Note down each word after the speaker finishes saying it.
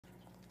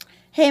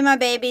Hey, my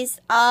babies.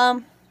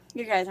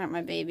 You guys aren't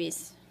my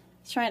babies.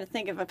 I was trying to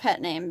think of a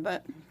pet name,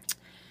 but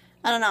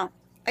I don't know.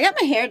 I got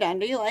my hair done.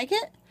 Do you like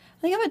it?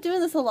 I think I've been doing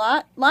this a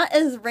lot. Not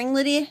as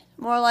ringlety,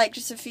 more like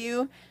just a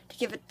few to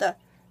give it the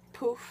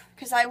poof.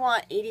 Because I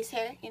want 80s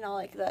hair, you know,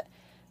 like the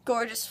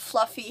gorgeous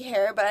fluffy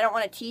hair, but I don't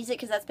want to tease it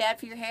because that's bad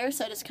for your hair,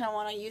 so I just kind of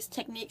want to use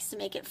techniques to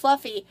make it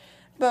fluffy,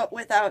 but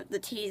without the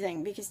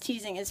teasing, because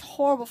teasing is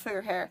horrible for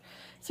your hair.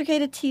 It's okay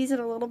to tease it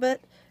a little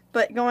bit,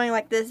 but going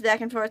like this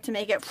back and forth to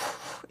make it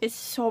is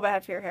so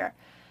bad for your hair.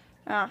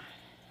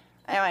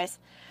 Anyways,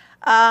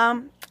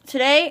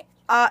 today,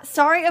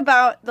 sorry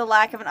about the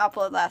lack of an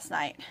upload last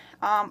night.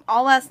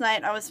 All last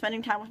night I was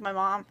spending time with my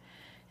mom,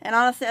 and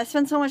honestly I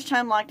spent so much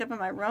time locked up in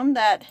my room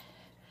that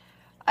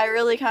I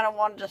really kind of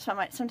wanted to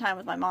spend some time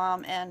with my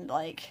mom, and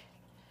like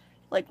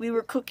we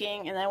were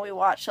cooking, and then we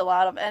watched a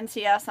lot of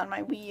NCS on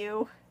my Wii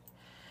U.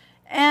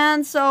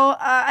 And so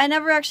I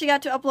never actually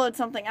got to upload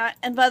something.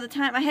 And by the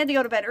time I had to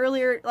go to bed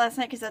earlier last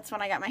night because that's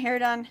when I got my hair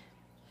done.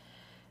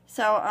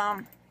 So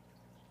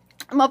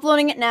I'm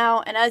uploading it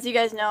now, and as you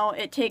guys know,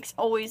 it takes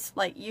always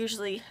like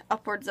usually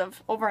upwards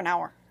of over an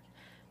hour.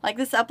 Like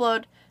this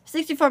upload,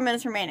 64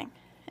 minutes remaining,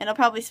 and it'll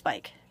probably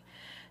spike.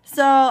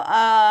 So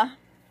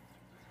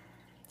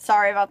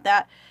sorry about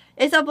that.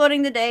 It's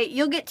uploading today.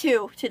 You'll get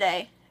 2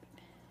 today.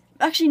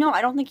 Actually, no,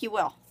 I don't think you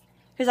will,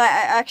 because I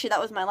actually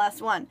that was my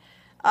last one.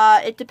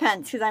 It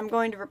depends, because I'm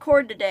going to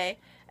record today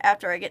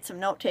after I get some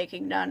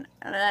note-taking done.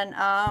 And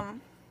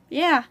then,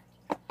 yeah.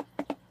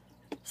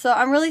 So,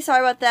 I'm really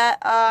sorry about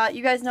that.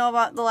 You guys know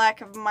about the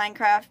lack of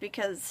Minecraft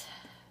because,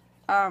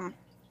 of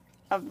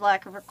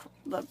lack of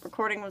the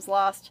recording was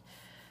lost.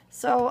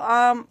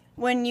 So,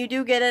 when you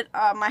do get it,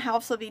 my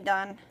house will be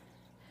done.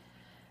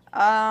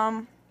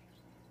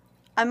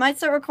 I might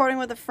start recording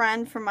with a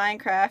friend for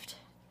Minecraft.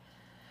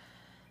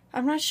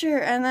 I'm not sure.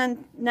 And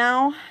then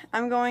now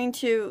I'm going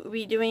to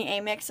be doing a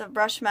mix of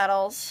Brush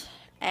Metals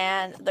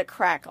and the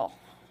Crackle.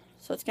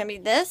 So it's going to be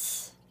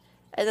this,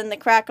 and then the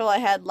Crackle I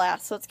had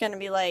last. So it's going to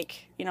be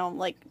like, you know,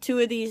 like 2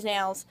 of these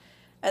nails,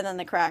 and then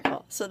the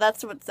Crackle. So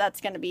that's what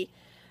that's going to be.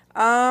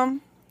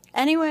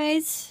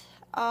 Anyways,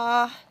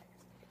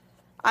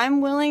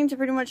 I'm willing to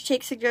pretty much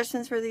take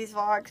suggestions for these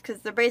vlogs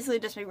because they're basically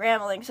just me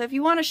rambling. So if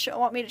you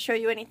want me to show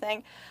you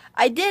anything,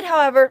 I did.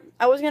 However,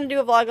 I was gonna do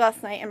a vlog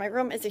last night, and my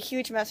room is a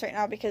huge mess right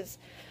now because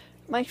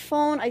my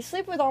phone. I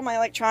sleep with all my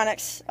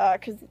electronics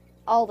because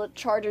all the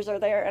chargers are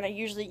there, and I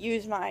usually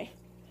use my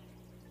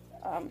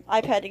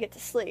iPad to get to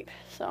sleep.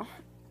 So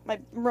my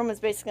room is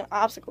basically an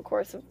obstacle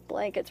course of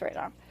blankets right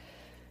now.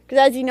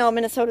 Because as you know,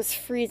 Minnesota's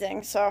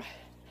freezing. So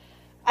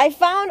I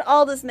found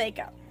all this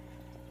makeup.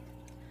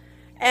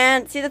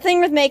 And see, the thing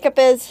with makeup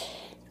is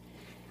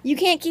you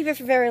can't keep it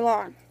for very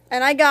long.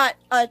 And I got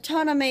a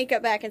ton of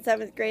makeup back in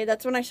 7th grade.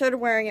 That's when I started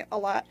wearing it a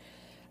lot.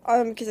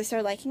 Because I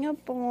started liking a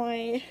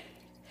boy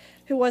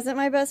who wasn't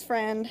my best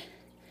friend.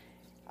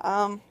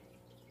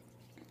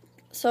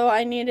 So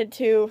I needed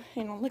to,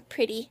 you know, look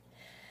pretty.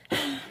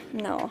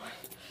 No.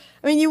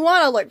 I mean, you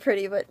want to look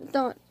pretty, but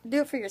don't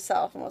do it for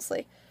yourself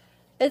mostly.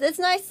 It's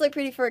nice to look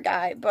pretty for a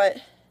guy,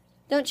 but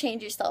don't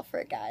change yourself for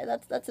a guy.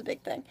 That's a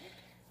big thing.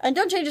 And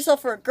don't change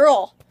yourself for a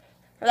girl,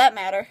 for that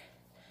matter.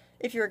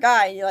 If you're a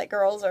guy and you like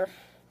girls, or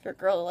if you're a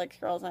girl who likes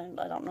girls, I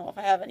don't know if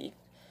I have any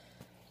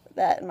of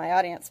that in my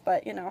audience,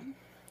 but, you know.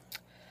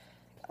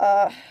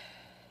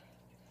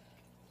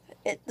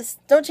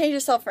 Don't change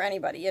yourself for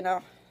anybody, you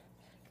know.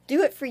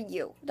 Do it for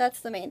you. That's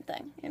the main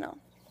thing, you know.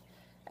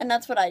 And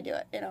that's what I do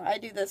it, you know. I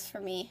do this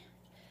for me.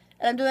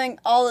 And I'm doing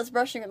all this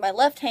brushing with my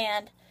left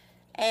hand,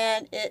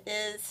 and it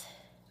is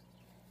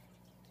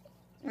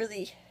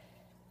really...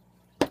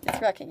 It's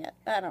wrecking it.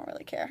 I don't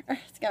really care.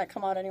 It's gonna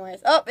come out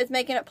anyways. Oh, it's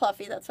making it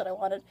puffy. That's what I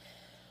wanted.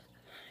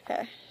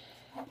 Okay.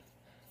 So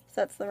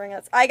that's the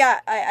ringlets. I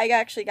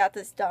actually got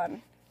this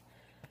done.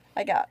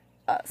 I got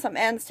some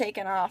ends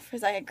taken off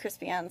because I had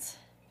crispy ends.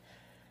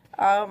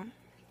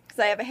 Because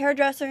I have a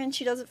hairdresser and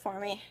she does it for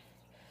me.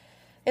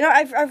 You know,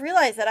 I've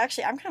realized that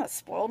actually I'm kind of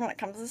spoiled when it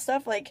comes to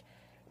stuff. Like,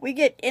 we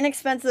get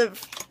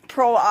inexpensive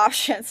pro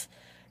options.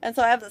 And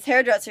so I have this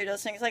hairdresser who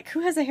does things. Like, who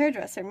has a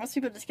hairdresser? Most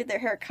people just get their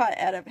hair cut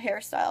at a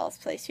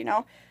hairstylist place, you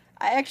know?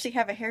 I actually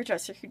have a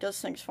hairdresser who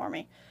does things for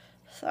me.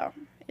 So,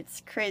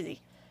 it's crazy.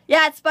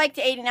 Yeah, it spiked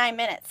to 89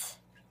 minutes.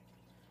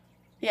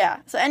 Yeah,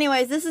 so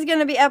anyways, this is going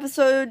to be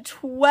episode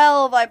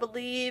 12, I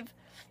believe.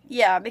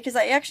 Yeah, because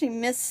I actually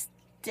misdid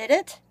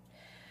it.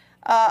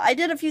 I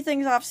did a few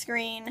things off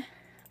screen.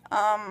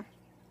 One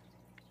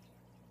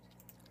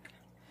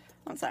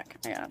sec.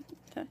 I gotta...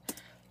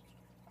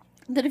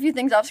 Did a few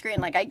things off screen,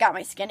 like I got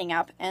my skinning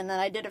up, and then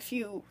I did a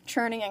few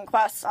churning and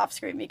quests off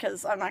screen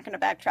because I'm not going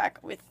to backtrack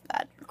with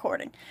that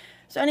recording.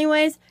 So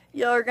anyways,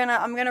 I'm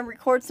going to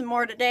record some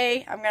more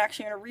today. I'm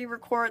actually going to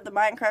re-record the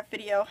Minecraft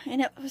video, and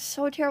it was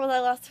so terrible that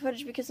I lost the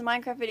footage because the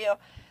Minecraft video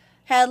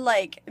had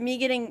like me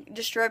getting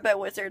destroyed by a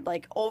wizard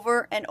like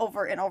over and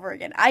over and over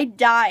again. I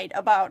died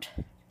about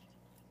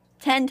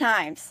 10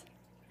 times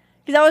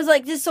because I was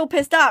like just so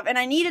pissed off, and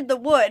I needed the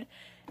wood,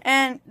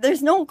 and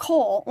there's no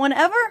coal.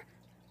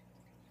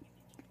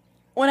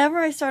 Whenever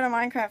I start a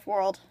Minecraft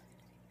world,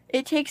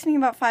 it takes me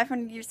about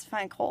 500 years to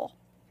find coal.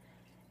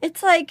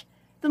 It's like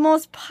the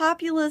most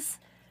populous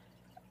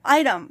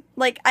item,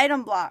 like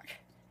item block,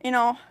 you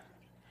know,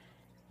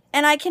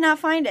 and I cannot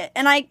find it.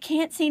 And I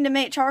can't seem to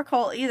make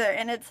charcoal either,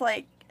 and it's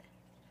like,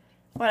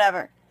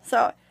 whatever.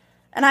 So,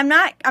 and I'm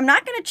not going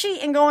to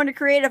cheat and go into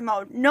creative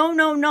mode. No,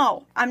 no,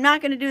 no. I'm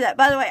not going to do that.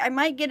 By the way, I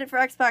might get it for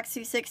Xbox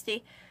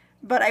 360,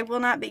 but I will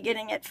not be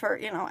getting it for,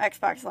 you know,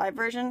 Xbox Live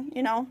version,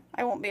 you know.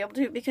 I won't be able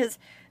to because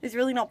there's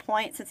really no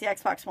point since the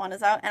Xbox One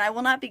is out, and I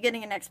will not be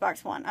getting an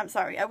Xbox One. I'm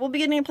sorry. I will be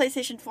getting a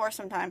PlayStation 4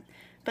 sometime,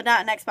 but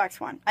not an Xbox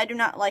One. I do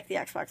not like the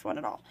Xbox One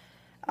at all.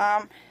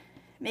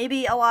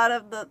 Maybe a lot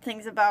of the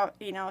things about,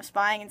 you know,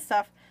 spying and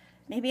stuff,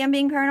 maybe I'm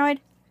being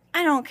paranoid.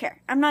 I don't care.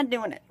 I'm not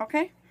doing it,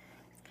 okay?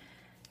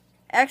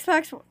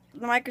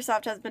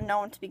 Microsoft has been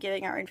known to be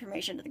giving our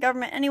information to the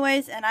government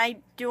anyways, and I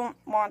don't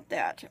want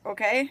that,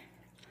 okay?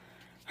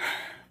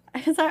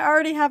 Because I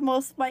already have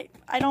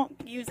I don't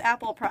use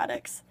Apple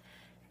products.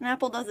 And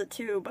Apple does it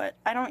too, but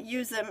I don't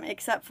use them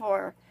except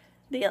for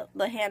the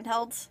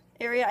handhelds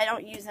area. I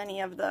don't use any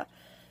of the,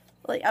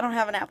 like, I don't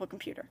have an Apple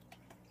computer.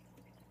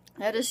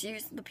 I just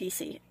use the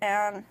PC,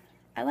 and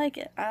I like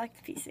it. I like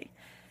the PC.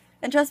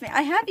 And trust me,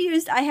 I have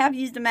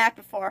used a Mac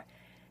before,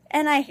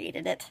 and I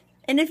hated it.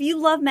 And if you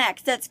love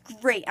Macs, that's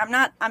great. I'm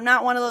not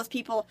one of those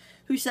people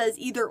who says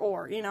either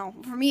or, you know.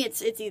 For me,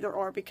 it's either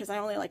or because I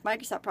only like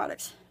Microsoft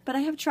products. But I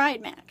have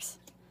tried Macs,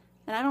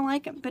 and I don't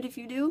like them. But if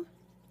you do,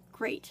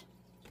 great.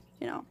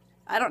 You know,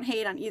 I don't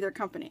hate on either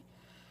company.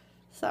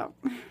 So,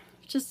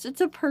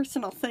 it's a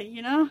personal thing,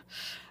 you know.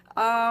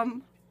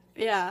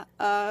 Yeah.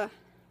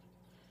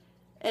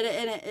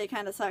 It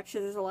kind of sucks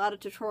because there's a lot of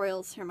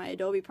tutorials for my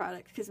Adobe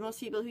products because most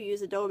people who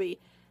use Adobe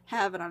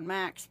have it on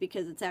Macs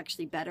because it's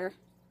actually better.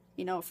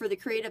 You know, for the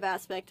creative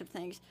aspect of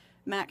things,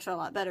 Macs are a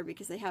lot better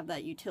because they have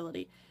that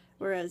utility.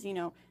 Whereas, you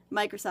know,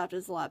 Microsoft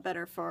is a lot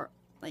better for,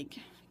 like,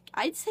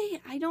 I'd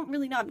say, I don't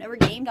really know. I've never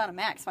gamed on a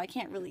Mac, so I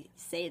can't really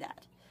say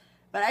that.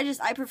 But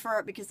I prefer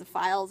it because the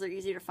files are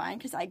easier to find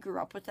because I grew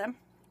up with them.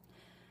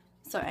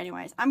 So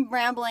anyways, I'm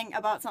rambling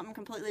about something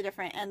completely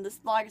different, and this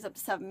vlog is up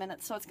to 7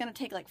 minutes, so it's going to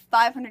take like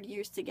 500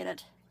 years to get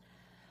it.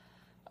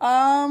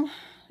 I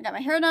got my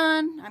hair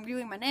done. I'm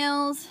doing my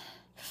nails.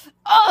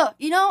 Oh,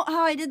 you know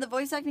how I did the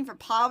voice acting for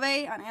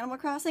Pave on Animal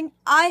Crossing?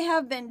 I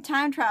have been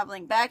time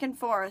traveling back and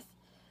forth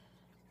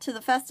to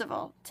the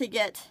festival to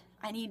get,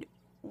 I need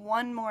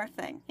one more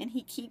thing, and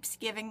he keeps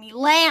giving me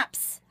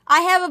lamps.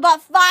 I have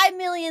about 5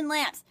 million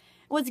lamps.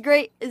 What's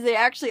great is they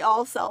actually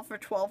all sell for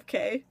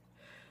 $12K.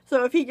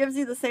 So if he gives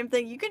you the same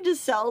thing, you can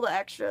just sell the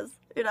extras,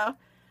 you know?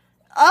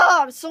 Oh,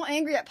 I'm so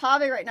angry at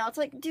Pave right now. It's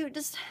like, dude,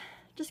 just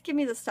give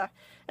me this stuff.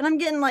 And I'm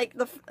getting, like,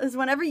 is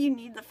whenever you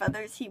need the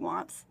feathers he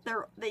wants,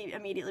 they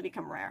immediately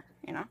become rare,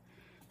 you know?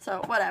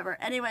 So, whatever.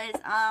 Anyways,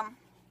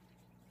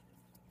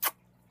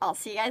 I'll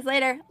see you guys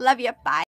later. Love you. Bye.